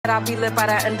I'll be lit by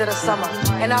the end of the summer.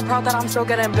 And I'm proud that I'm still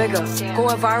getting bigger.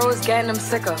 Going viral is getting them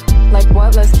sicker. Like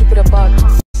what? Let's keep it a buck.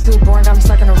 It's too boring, I'm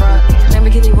stuck in a rut.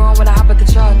 Lamborghini wrong when I hop at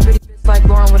the truck. Pretty bitch like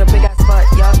Grwm with a big ass butt.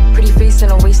 Yup, pretty face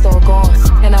and a waist all gone.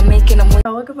 And I'm making them with.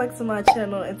 Welcome back to my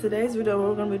channel. In today's video, what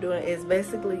we're gonna be doing is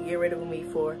basically get ready with me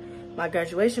for my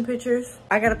graduation pictures.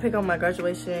 I gotta pick on my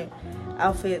graduation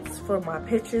outfits for my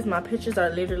pictures. My pictures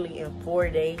are literally in 4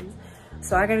 days.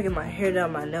 So I gotta get my hair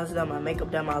done, my nails done, my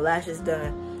makeup done, my lashes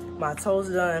done, my toes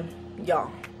done,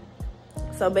 y'all.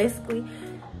 So basically,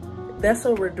 that's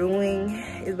what we're doing.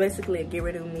 Is basically a get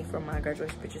ready with me for my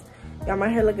graduation pictures. Y'all, my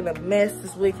hair looking a mess.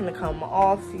 This wig gonna come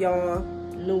off, y'all.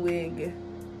 New wig,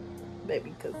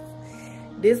 baby, cause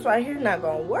this right here not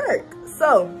gonna work.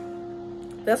 So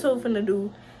that's what we're finna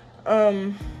do.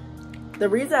 The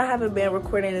reason I haven't been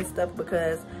recording and stuff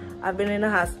because I've been in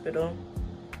the hospital.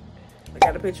 I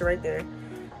got a picture right there.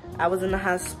 I was in the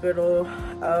hospital.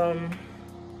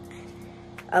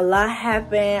 A lot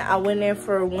happened. I went in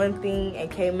for one thing and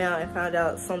came out and found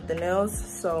out something else.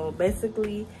 So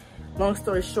basically, long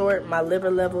story short, my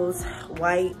liver levels,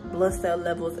 white blood cell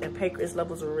levels, and pancreas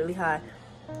levels were really high.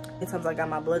 Sometimes I got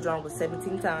my blood drawn with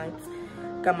 17 times.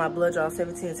 Got my blood drawn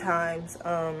 17 times.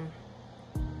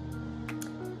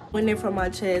 Went in for my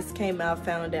chest, came out,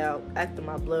 found out after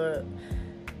my blood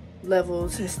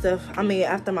levels and stuff. I mean,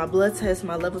 after my blood test,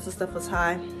 my levels and stuff was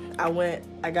high.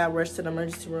 I got rushed to the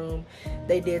emergency room.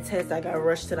 They did tests. I got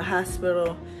rushed to the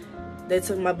hospital. They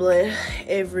took my blood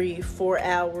every 4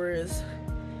 hours.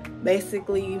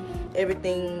 Basically,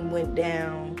 everything went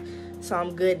down. So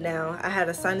I'm good now. I had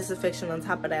a sinus infection on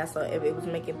top of that, so it was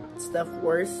making stuff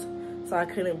worse. So I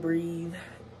couldn't breathe.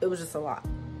 It was just a lot.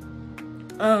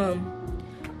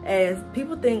 And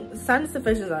people think sinus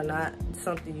infections are not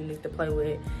something you need to play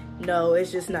with. No,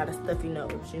 it's just not a stuffy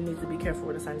nose. You need to be careful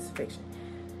with a sinus infection.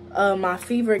 My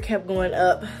fever kept going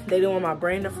up. They didn't want my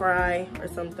brain to fry or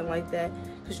something like that.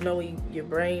 Because you know when your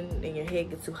brain and your head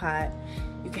get too hot,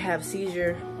 you can have a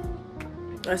seizure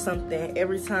or something.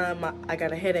 Every time I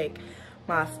got a headache,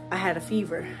 I had a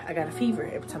fever. I got a fever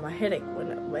every time I headache.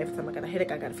 Every time I got a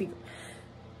headache, I got a fever.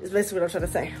 It's basically what I'm trying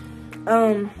to say.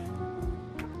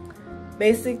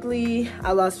 Basically,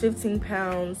 I lost 15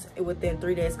 pounds within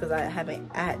 3 days because I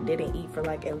didn't eat for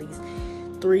like at least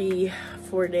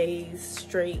 3-4 days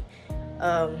straight.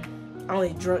 I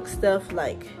only drunk stuff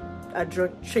like I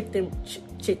drunk chicken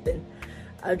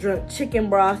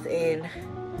broth and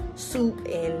soup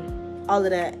and all of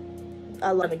that.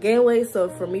 I learned to gain weight, so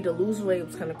for me to lose weight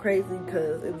was kind of crazy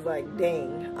because it was like,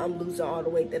 dang, I'm losing all the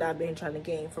weight that I've been trying to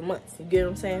gain for months. You get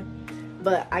what I'm saying?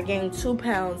 But I gained 2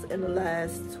 pounds in the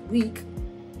last week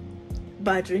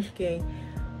by drinking.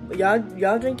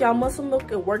 Y'all drink y'all muscle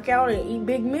milk and work out and eat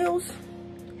big meals.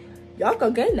 Y'all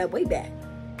gonna gain that weight back.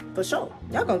 For sure.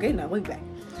 Y'all gonna gain that weight back.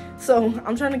 So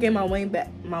I'm trying to gain my weight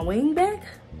back. My weight back?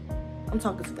 I'm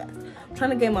talking too fast. I'm trying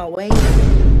to gain my weight.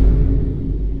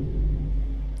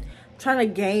 Trying to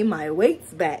gain my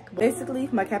weights back. Basically,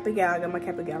 my cap and gown. I got my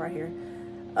cap and gown right here.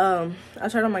 I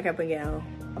tried on my cap and gown.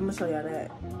 I'm gonna show y'all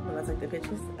that when I take the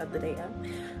pictures of the day out.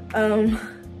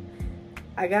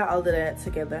 I got all of that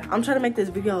together. I'm trying to make this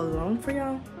video long for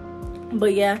y'all.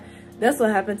 But yeah, that's what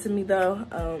happened to me though.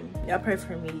 Y'all pray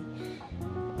for me.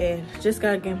 And just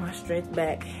gotta get my strength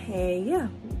back. And yeah,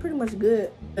 pretty much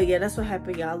good. But yeah, that's what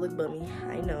happened. Y'all look bummy.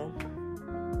 I know.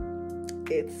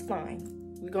 It's fine.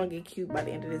 We're gonna get cute by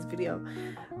the end of this video.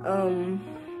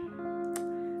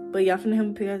 But y'all finna help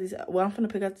me pick out these. Well, I'm finna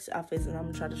pick out these outfits and I'm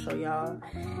gonna try to show y'all.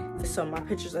 So my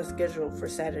pictures are scheduled for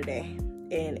Saturday.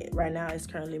 And right now it's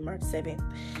currently March 7th.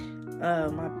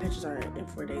 My pictures are in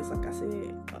 4 days, like I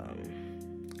said.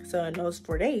 So in those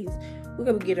 4 days, we're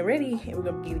gonna be getting ready and we're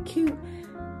gonna be getting cute.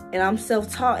 And I'm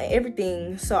self-taught and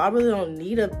everything, so I really don't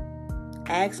need to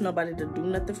ask nobody to do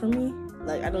nothing for me.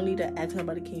 Like, I don't need to ask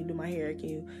nobody, can you do my hair? Can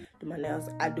you do my nails?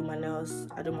 I do my nails.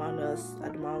 I do my own nails. I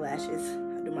do my own lashes.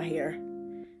 I do my hair.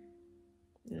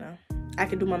 You know, I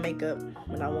can do my makeup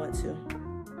when I want to.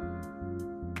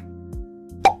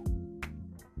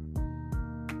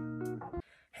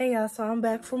 Hey y'all, so I'm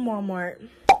back from Walmart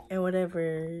and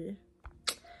whatever.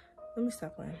 Let me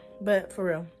stop playing. But for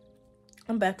real,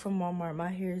 I'm back from Walmart. My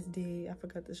hair is dead. I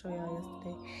forgot to show y'all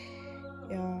yesterday.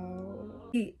 Y'all,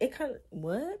 it kind of,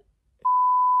 what?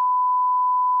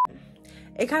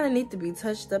 It kind of needs to be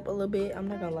touched up a little bit. I'm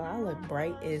not gonna lie, I look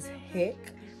bright as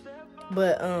heck.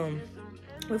 But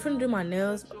we're finna do my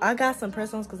nails. I got some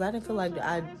press-ons because I didn't feel like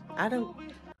I didn't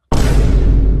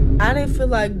feel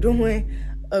like doing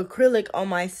acrylic on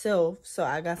myself, so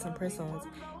I got some press-ons,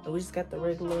 and we just got the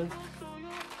regular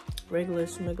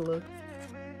smuggler.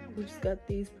 We just got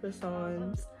these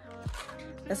press-ons.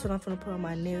 That's what I'm finna put on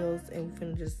my nails, and we're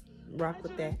finna just rock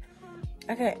with that.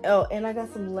 Okay, oh, and I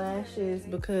got some lashes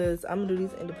because I'm gonna do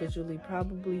these individually,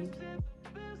 probably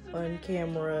on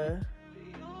camera.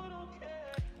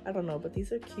 I don't know, but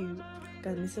these are cute.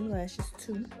 Got me some lashes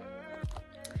too.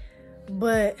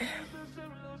 But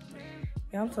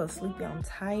yeah, I'm so sleepy. I'm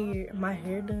tired. My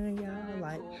hair done, y'all.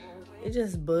 Like, it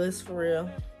just buzzed for real.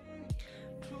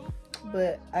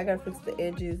 But I gotta fix the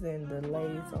edges and the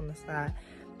lace on the side.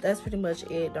 That's pretty much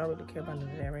it. Don't really care about none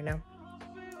of that right now.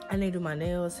 I need to do my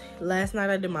nails. Last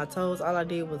night I did my toes. All I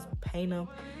did was paint them.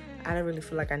 I didn't really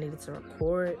feel like I needed to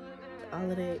record all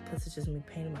of that because it's just me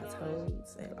painting my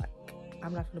toes. And like,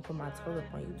 I'm not gonna put my toes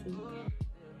up on YouTube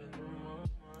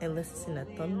unless it's in a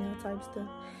thumbnail type stuff.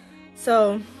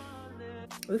 So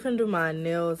we're gonna do my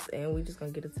nails and we just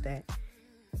gonna get into that.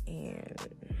 And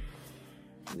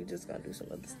we just gonna do some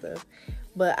other stuff.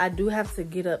 But I do have to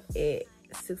get up at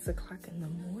 6 o'clock in the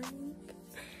morning.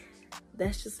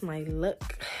 That's just my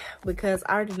luck because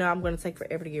I already know I'm gonna take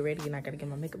forever to get ready and I gotta get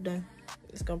my makeup done.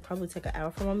 It's gonna probably take an hour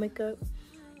for my makeup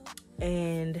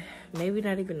and maybe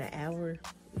not even an hour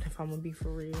if I'm gonna be for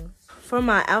real. For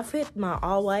my outfit, my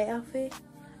all white outfit,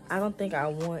 I don't think I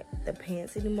want the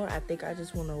pants anymore. I think I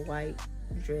just want a white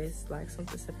dress, like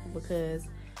something simple, because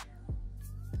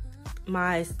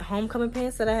my homecoming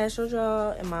pants that I had showed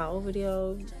y'all in my old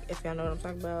video, if y'all know what I'm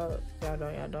talking about,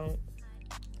 y'all don't.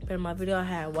 But in my video, I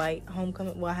had white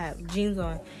homecoming. Well, I had jeans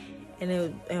on, and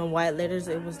it in white letters.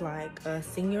 It was like a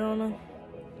senior on them.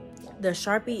 The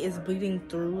Sharpie is bleeding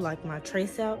through, like my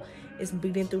trace out. It's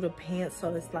bleeding through the pants,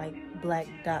 so it's like black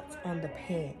dots on the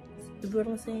pants. You feel what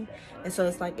I'm saying? And so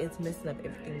it's like it's messing up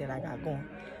everything that I got going,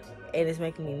 and it's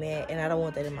making me mad. And I don't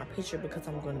want that in my picture because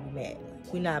I'm gonna be mad.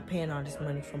 We're not paying all this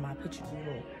money for my picture.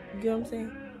 You get what I'm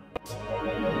saying?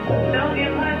 Don't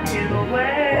get my tears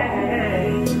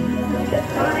away.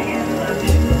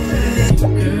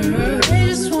 They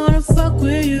just wanna fuck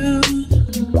with you.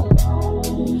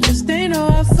 Cause they know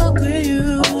I fuck with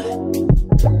you.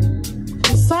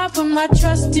 If I put my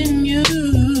trust in you,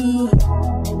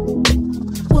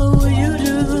 what will you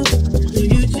do? Will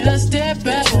you just step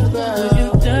back? Will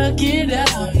you duck it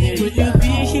out? Will you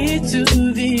be here to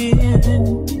the end?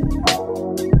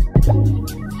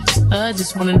 I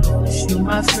just wanna know if you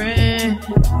my friend.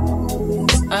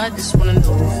 I just wanna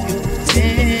know if you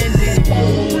pretending.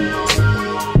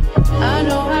 I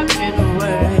know I've been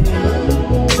away.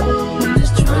 I'm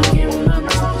just trying to get my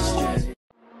mind straight.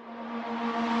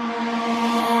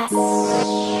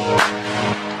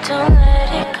 Don't let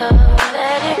it go,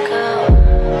 let it go.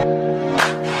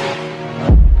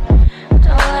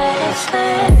 Don't let it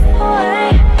slip away.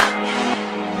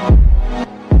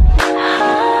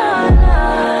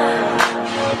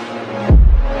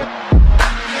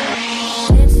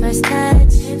 First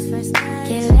touch,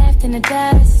 get left in the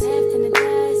dust. No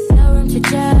room to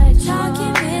judge.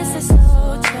 Talking business,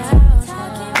 slow child.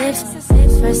 Lips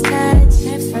first touch,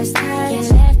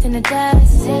 get left in the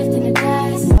dust.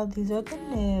 So these are the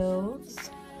nails.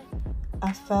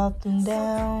 I filed them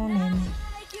down and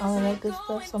all of that good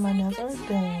stuff. So my nails are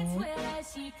done.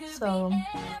 So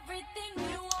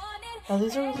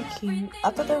these are really cute.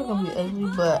 I thought they were gonna be ugly,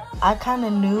 but I kind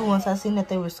of knew once I seen that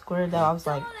they were squared out. I was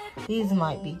like, these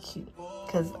might be cute,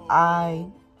 cause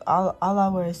all I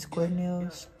wear is square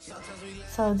nails.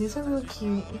 So these are really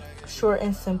cute, short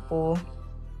and simple.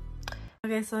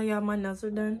 Okay, so y'all, my nails are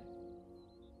done,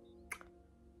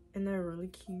 and they're really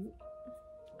cute.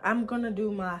 I'm gonna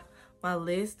do my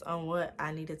list on what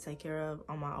I need to take care of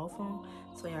on my old phone,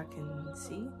 so y'all can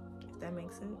see if that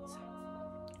makes sense.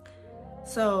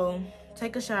 So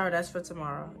take a shower, that's for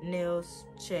tomorrow. Nails,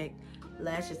 check.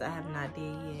 Lashes, I have not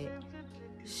did yet.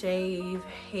 Shave,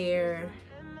 hair,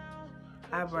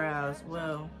 eyebrows.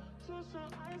 Well,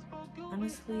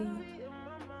 honestly,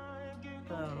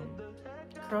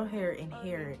 curl hair and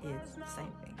hair is the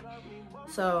same thing.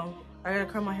 So I gotta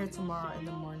curl my hair tomorrow in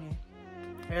the morning.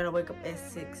 I gotta wake up at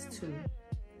 6 too.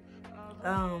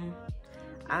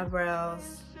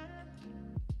 Eyebrows,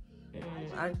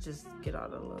 I just get all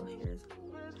the little hairs.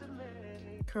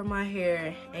 Curl my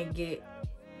hair and get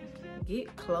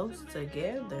close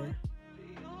together.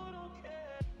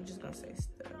 I'm just gonna say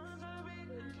stuff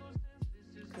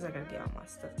because I gotta get all my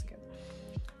stuff together.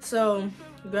 So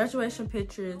graduation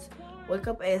pictures. Wake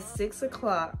up at 6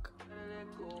 o'clock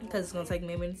because it's gonna take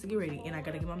me a minute to get ready, and I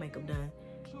gotta get my makeup done.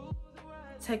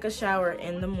 Take a shower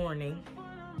in the morning.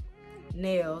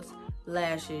 Nails,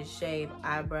 lashes, shave,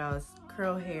 eyebrows,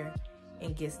 curl hair,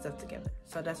 and get stuff together.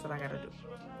 So that's what I gotta do.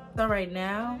 So right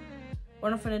now,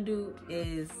 what I'm gonna do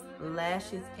is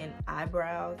lashes and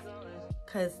eyebrows,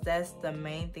 because that's the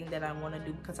main thing that I want to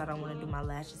do, because I don't want to do my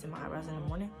lashes and my eyebrows in the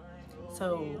morning.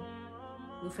 So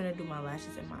we're finna do my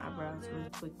lashes and my eyebrows really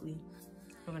quickly.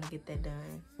 We're gonna get that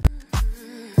done.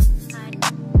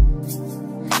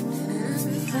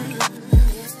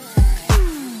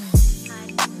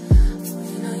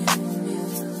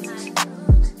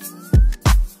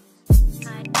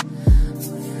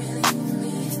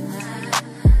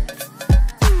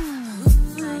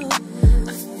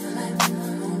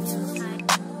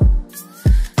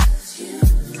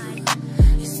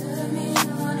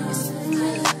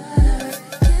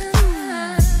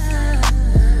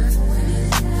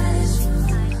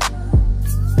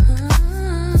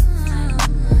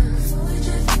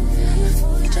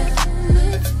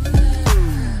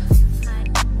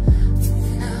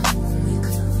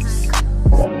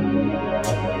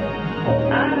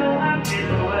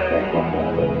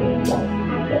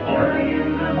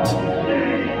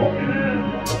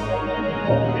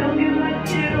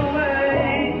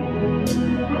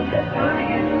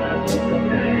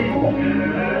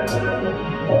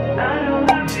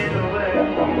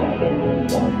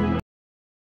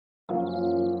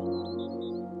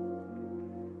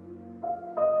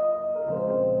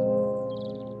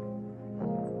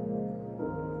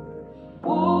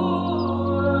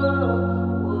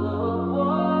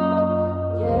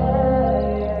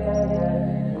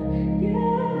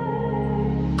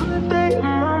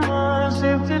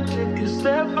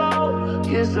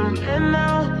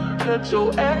 Cut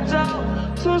your edge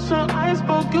out to some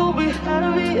iceberg, you'll be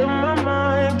heavy in my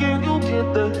mind. Can you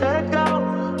get the heck out?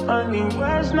 I need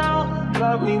rest now,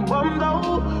 got me bummed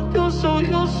out. You so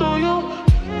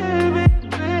baby,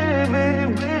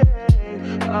 baby,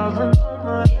 baby. I've been on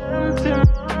my empty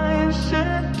mind,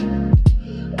 shit.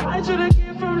 I should've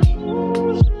came from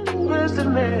losing the rest of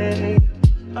me.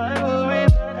 I worry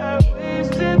that I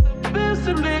wasted the best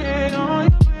of me on you,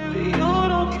 baby, you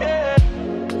don't care.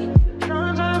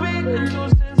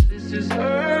 This is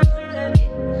urgent.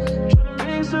 Trying to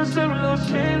make sense of those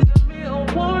chains that me a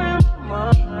war in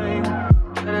my mind.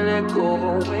 Gotta let go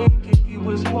away, he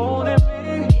was holding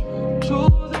me.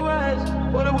 Choose the rise,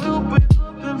 but it will break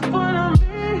up in front of me.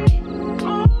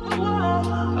 On the wall, I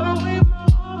wave my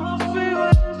arms, feel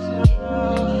it.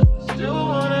 Still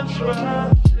wanna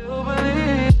try, still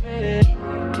believe it.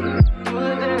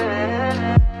 Good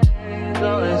days,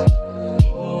 always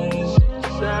always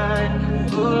inside.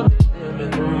 Good.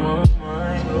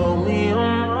 Hold me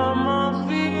on my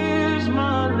fears,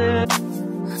 my lips.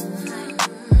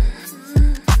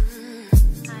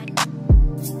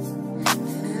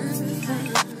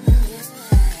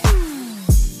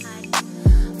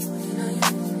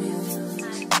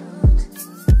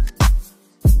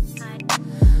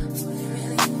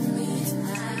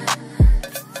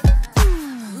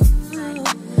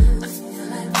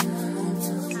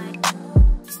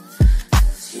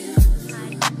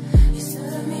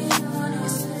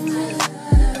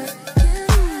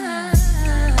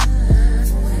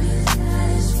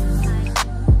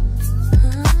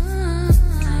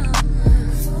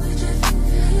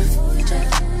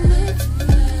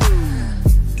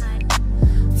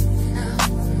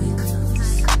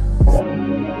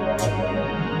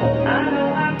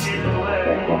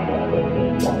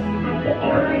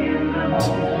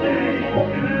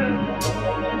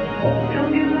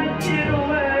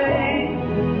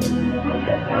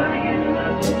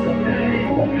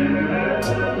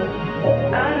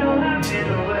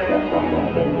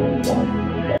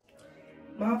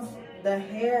 The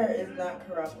hair is not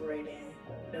cooperating.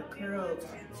 The curls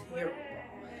are terrible.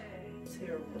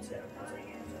 Terrible.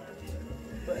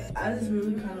 But I just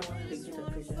really kind of wanted to get a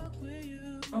picture.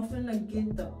 I'm finna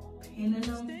get the pin in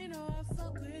them.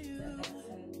 That makes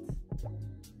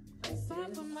sense.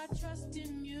 Like my trust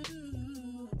in you.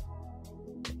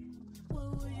 What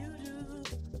will you do?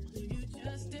 Will you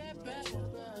just step back?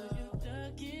 Will you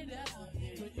duck it out?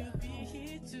 Will you be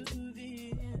here to the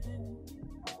end?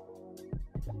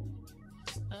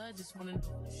 I just wanna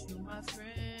know if you my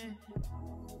friend.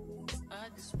 I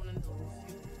just wanna know if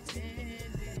you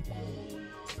pretending.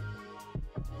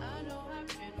 I know I've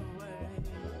been away.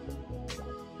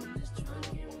 I'm just trying to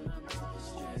get my mind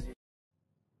straight.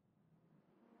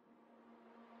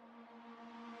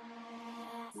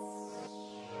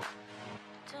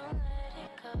 Don't let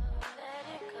it go, let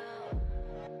it go.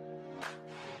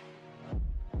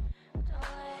 Don't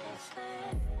let it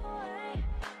slip away.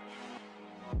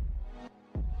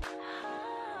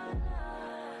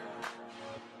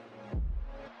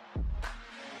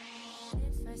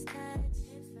 Oh, no.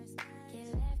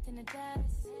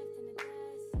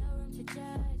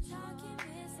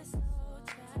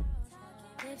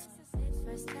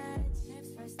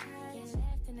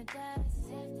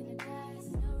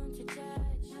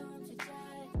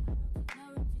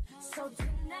 So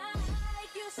tonight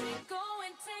you should go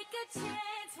and take a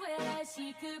chance with her.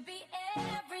 She could be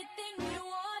everything you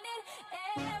wanted,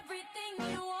 everything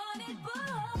you wanted, boy.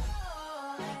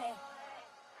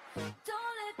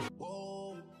 Don't let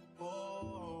Whoa,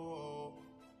 whoa.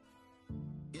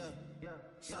 Yeah, yeah.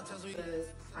 Sometimes we I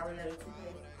ran out of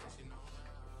toothpaste.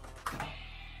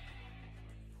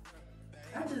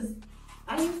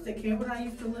 I used to care what I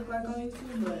used to look like on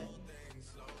YouTube, but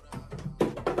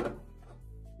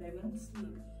baby, I'm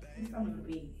asleep. It's time to go to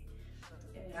bed.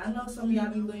 And I know some of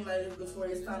y'all be looking like this before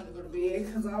it's time to go to bed,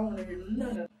 because I want to hear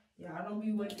none of y'all. I don't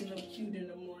be waking up cute in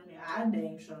the morning. I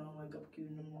dang sure don't wake up cute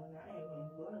in the morning. I ain't gonna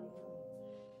lie to you.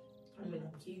 I mean,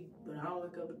 I'm cute, but I don't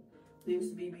wake up lips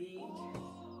to be big.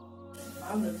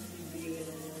 My lips be big in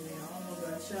the morning. I don't know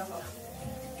about y'all.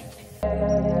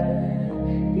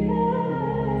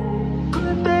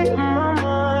 Good day in my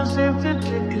mind, safe to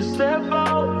take a step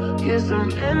out. Get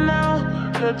some air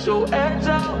now, let your edge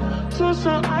out. To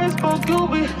some iceberg, you'll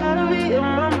be heavy in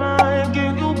my mind.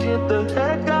 Can you get the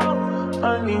heck out?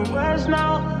 I need rest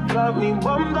now, got me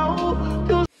bummed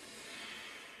out.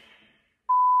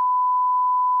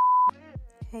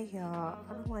 Hey y'all,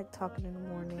 I don't like talking in the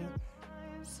morning,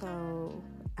 so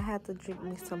I had to drink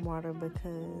me some water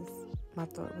because my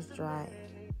throat was dry.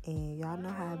 And y'all know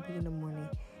how I be in the morning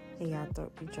and y'all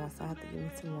throat be dry, so I had to give me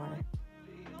some water.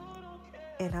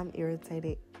 And I'm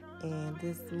irritated. And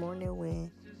this morning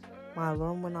when my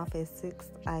alarm went off at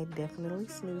 6, I definitely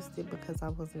snoozed it because I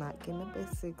was not getting up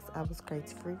at 6. I was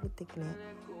crazy free with thinking that.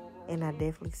 And I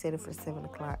definitely set it for 7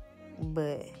 o'clock.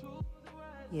 But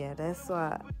yeah, that's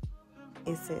why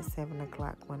it said 7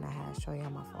 o'clock when I had to show y'all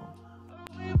my phone.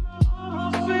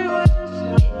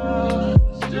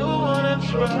 Still wanna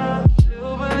try,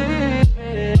 still believe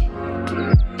it.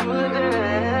 Good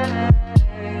days,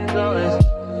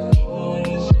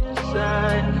 always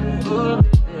inside. Good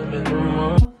living in the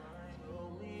morning.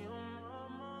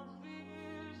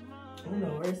 I don't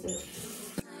know, where is it?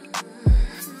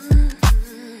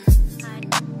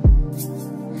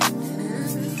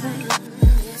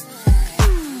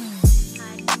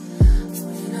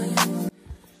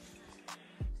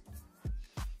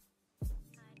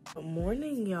 Good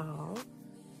morning, y'all.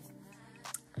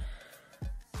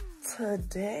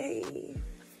 Today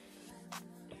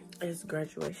is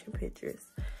graduation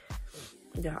pictures.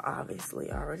 Y'all obviously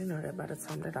already know that by the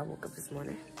time that I woke up this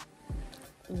morning.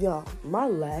 Y'all, my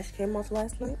lash came off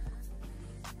last night.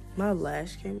 My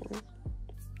lash came off,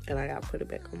 and I got to put it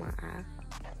back on my eye.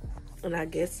 And I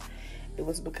guess it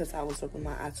was because I was rubbing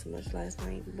my eye too much last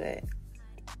night, but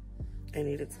it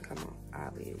needed to come off,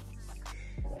 obviously.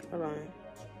 Hold on.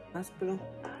 Hospital.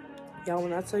 Y'all,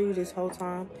 when I tell you this whole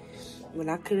time, when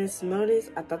I couldn't smell this,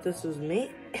 I thought this was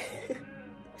mint.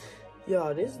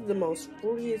 Y'all, this is the most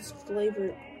fruitiest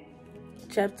flavored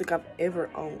chapstick I've ever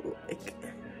owned.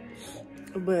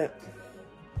 But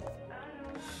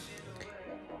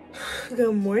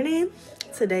good morning.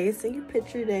 Today is senior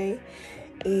picture day,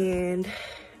 and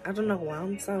I don't know why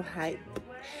I'm so hyped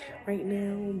right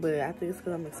now, but I think it's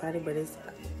because I'm excited. But it's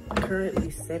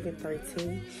currently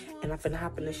 7:13, and I'm finna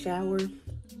hop in the shower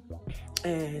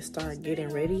and start getting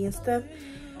ready and stuff.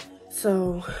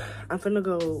 So I'm finna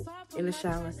go in the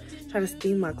shower, try to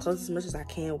steam my clothes as much as I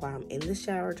can while I'm in the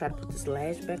shower, try to put this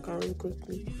lash back on really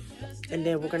quickly, and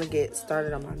then we're gonna get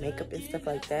started on my makeup and stuff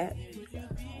like that.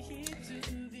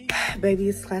 Baby,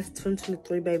 it's class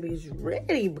 2023, baby. Is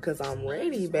ready because I'm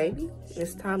ready, baby.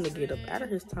 It's time to get up out of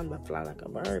here. It's time to fly like a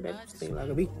bird, baby. Sing like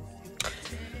a bee.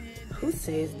 Who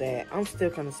says that? I'm still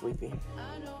kind of sleepy,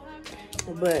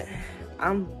 but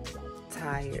I'm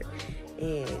tired,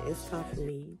 and it's time for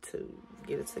me to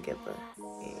get it together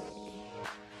and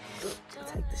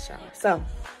take the shower. So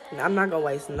I'm not gonna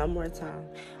waste no more time.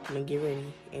 I'm gonna get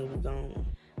ready and we're gonna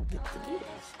get to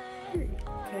it.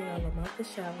 Okay, y'all, I'm out the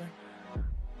shower.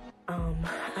 I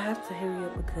have to hurry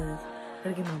up because I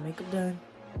gotta get my makeup done.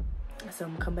 So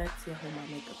I'm gonna come back to you when my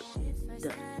makeup is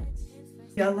done.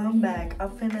 Y'all, I'm back. I'm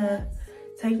finna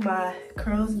take my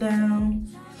curls down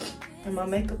and my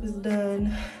makeup is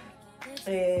done.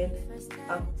 And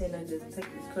I'm finna just take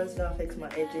these curls down, fix my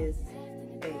edges,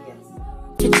 and yes.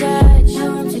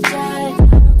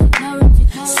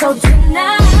 So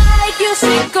tonight you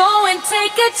should go and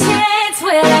take a chance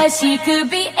with her. She could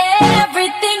be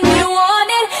everything you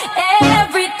wanted,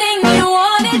 everything you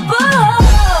wanted,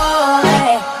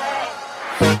 boy.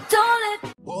 Don't let.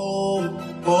 Whoa,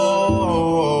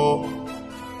 whoa.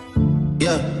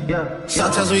 Yeah, yeah.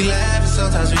 Sometimes we laugh and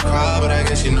sometimes we cry, but I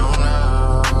guess you know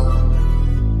now.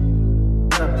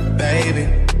 Baby,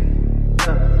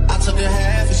 I took a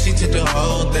half and she took the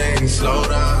whole thing. Slow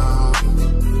down,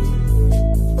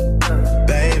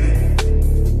 baby.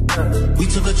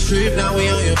 took a trip, now we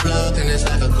on your block, and it's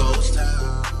like a ghost town.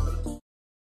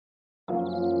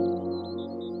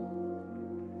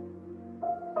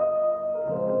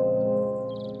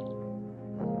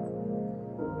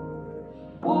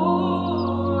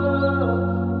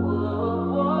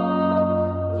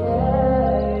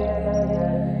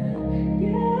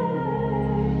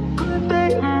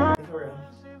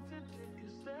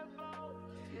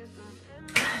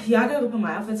 Y'all gotta put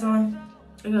my outfits on.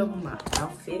 I gotta put my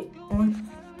outfit on.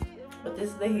 But this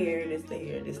is the hair, this the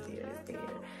hair, this the hair, this the hair.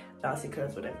 Y'all see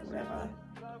curls, whatever.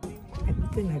 We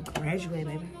finna graduate,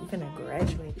 baby. We finna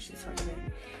graduate. She's fucking baby.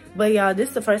 But y'all, this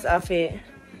is the first outfit.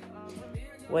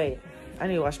 Wait, I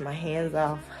need to wash my hands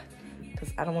off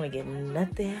because I don't want to get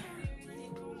nothing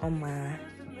on my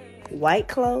white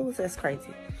clothes. That's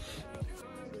crazy.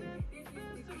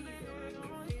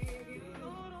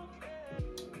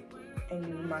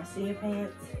 And my senior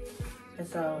pants. And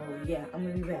so, yeah, I'm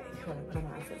gonna be back when I put on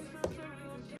my outfit.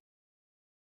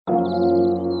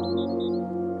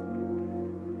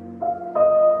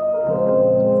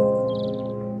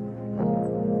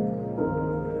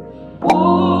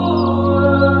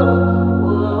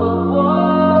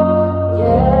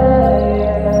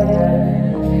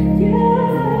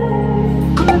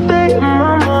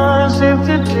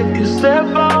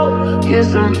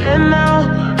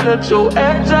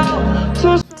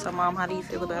 So, Mom, how do you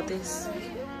feel about this?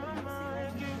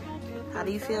 How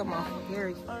do you feel, Mom?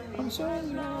 Gary? I'm sure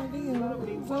you know,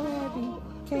 I'm so happy.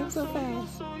 Came so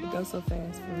fast. It goes so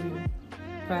fast, for real.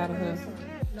 Proud of her.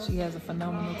 She has a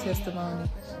phenomenal testimony.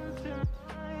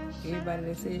 Everybody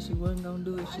that said she wasn't gonna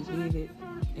do it, she did it.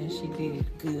 And she did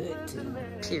it good, too.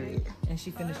 Period. And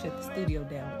she finished at the studio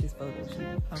down with this photo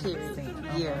shoot. Period.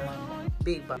 Yeah.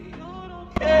 Big bump.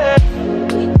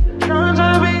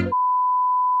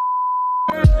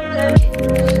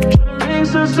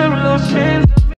 Makes us a little change.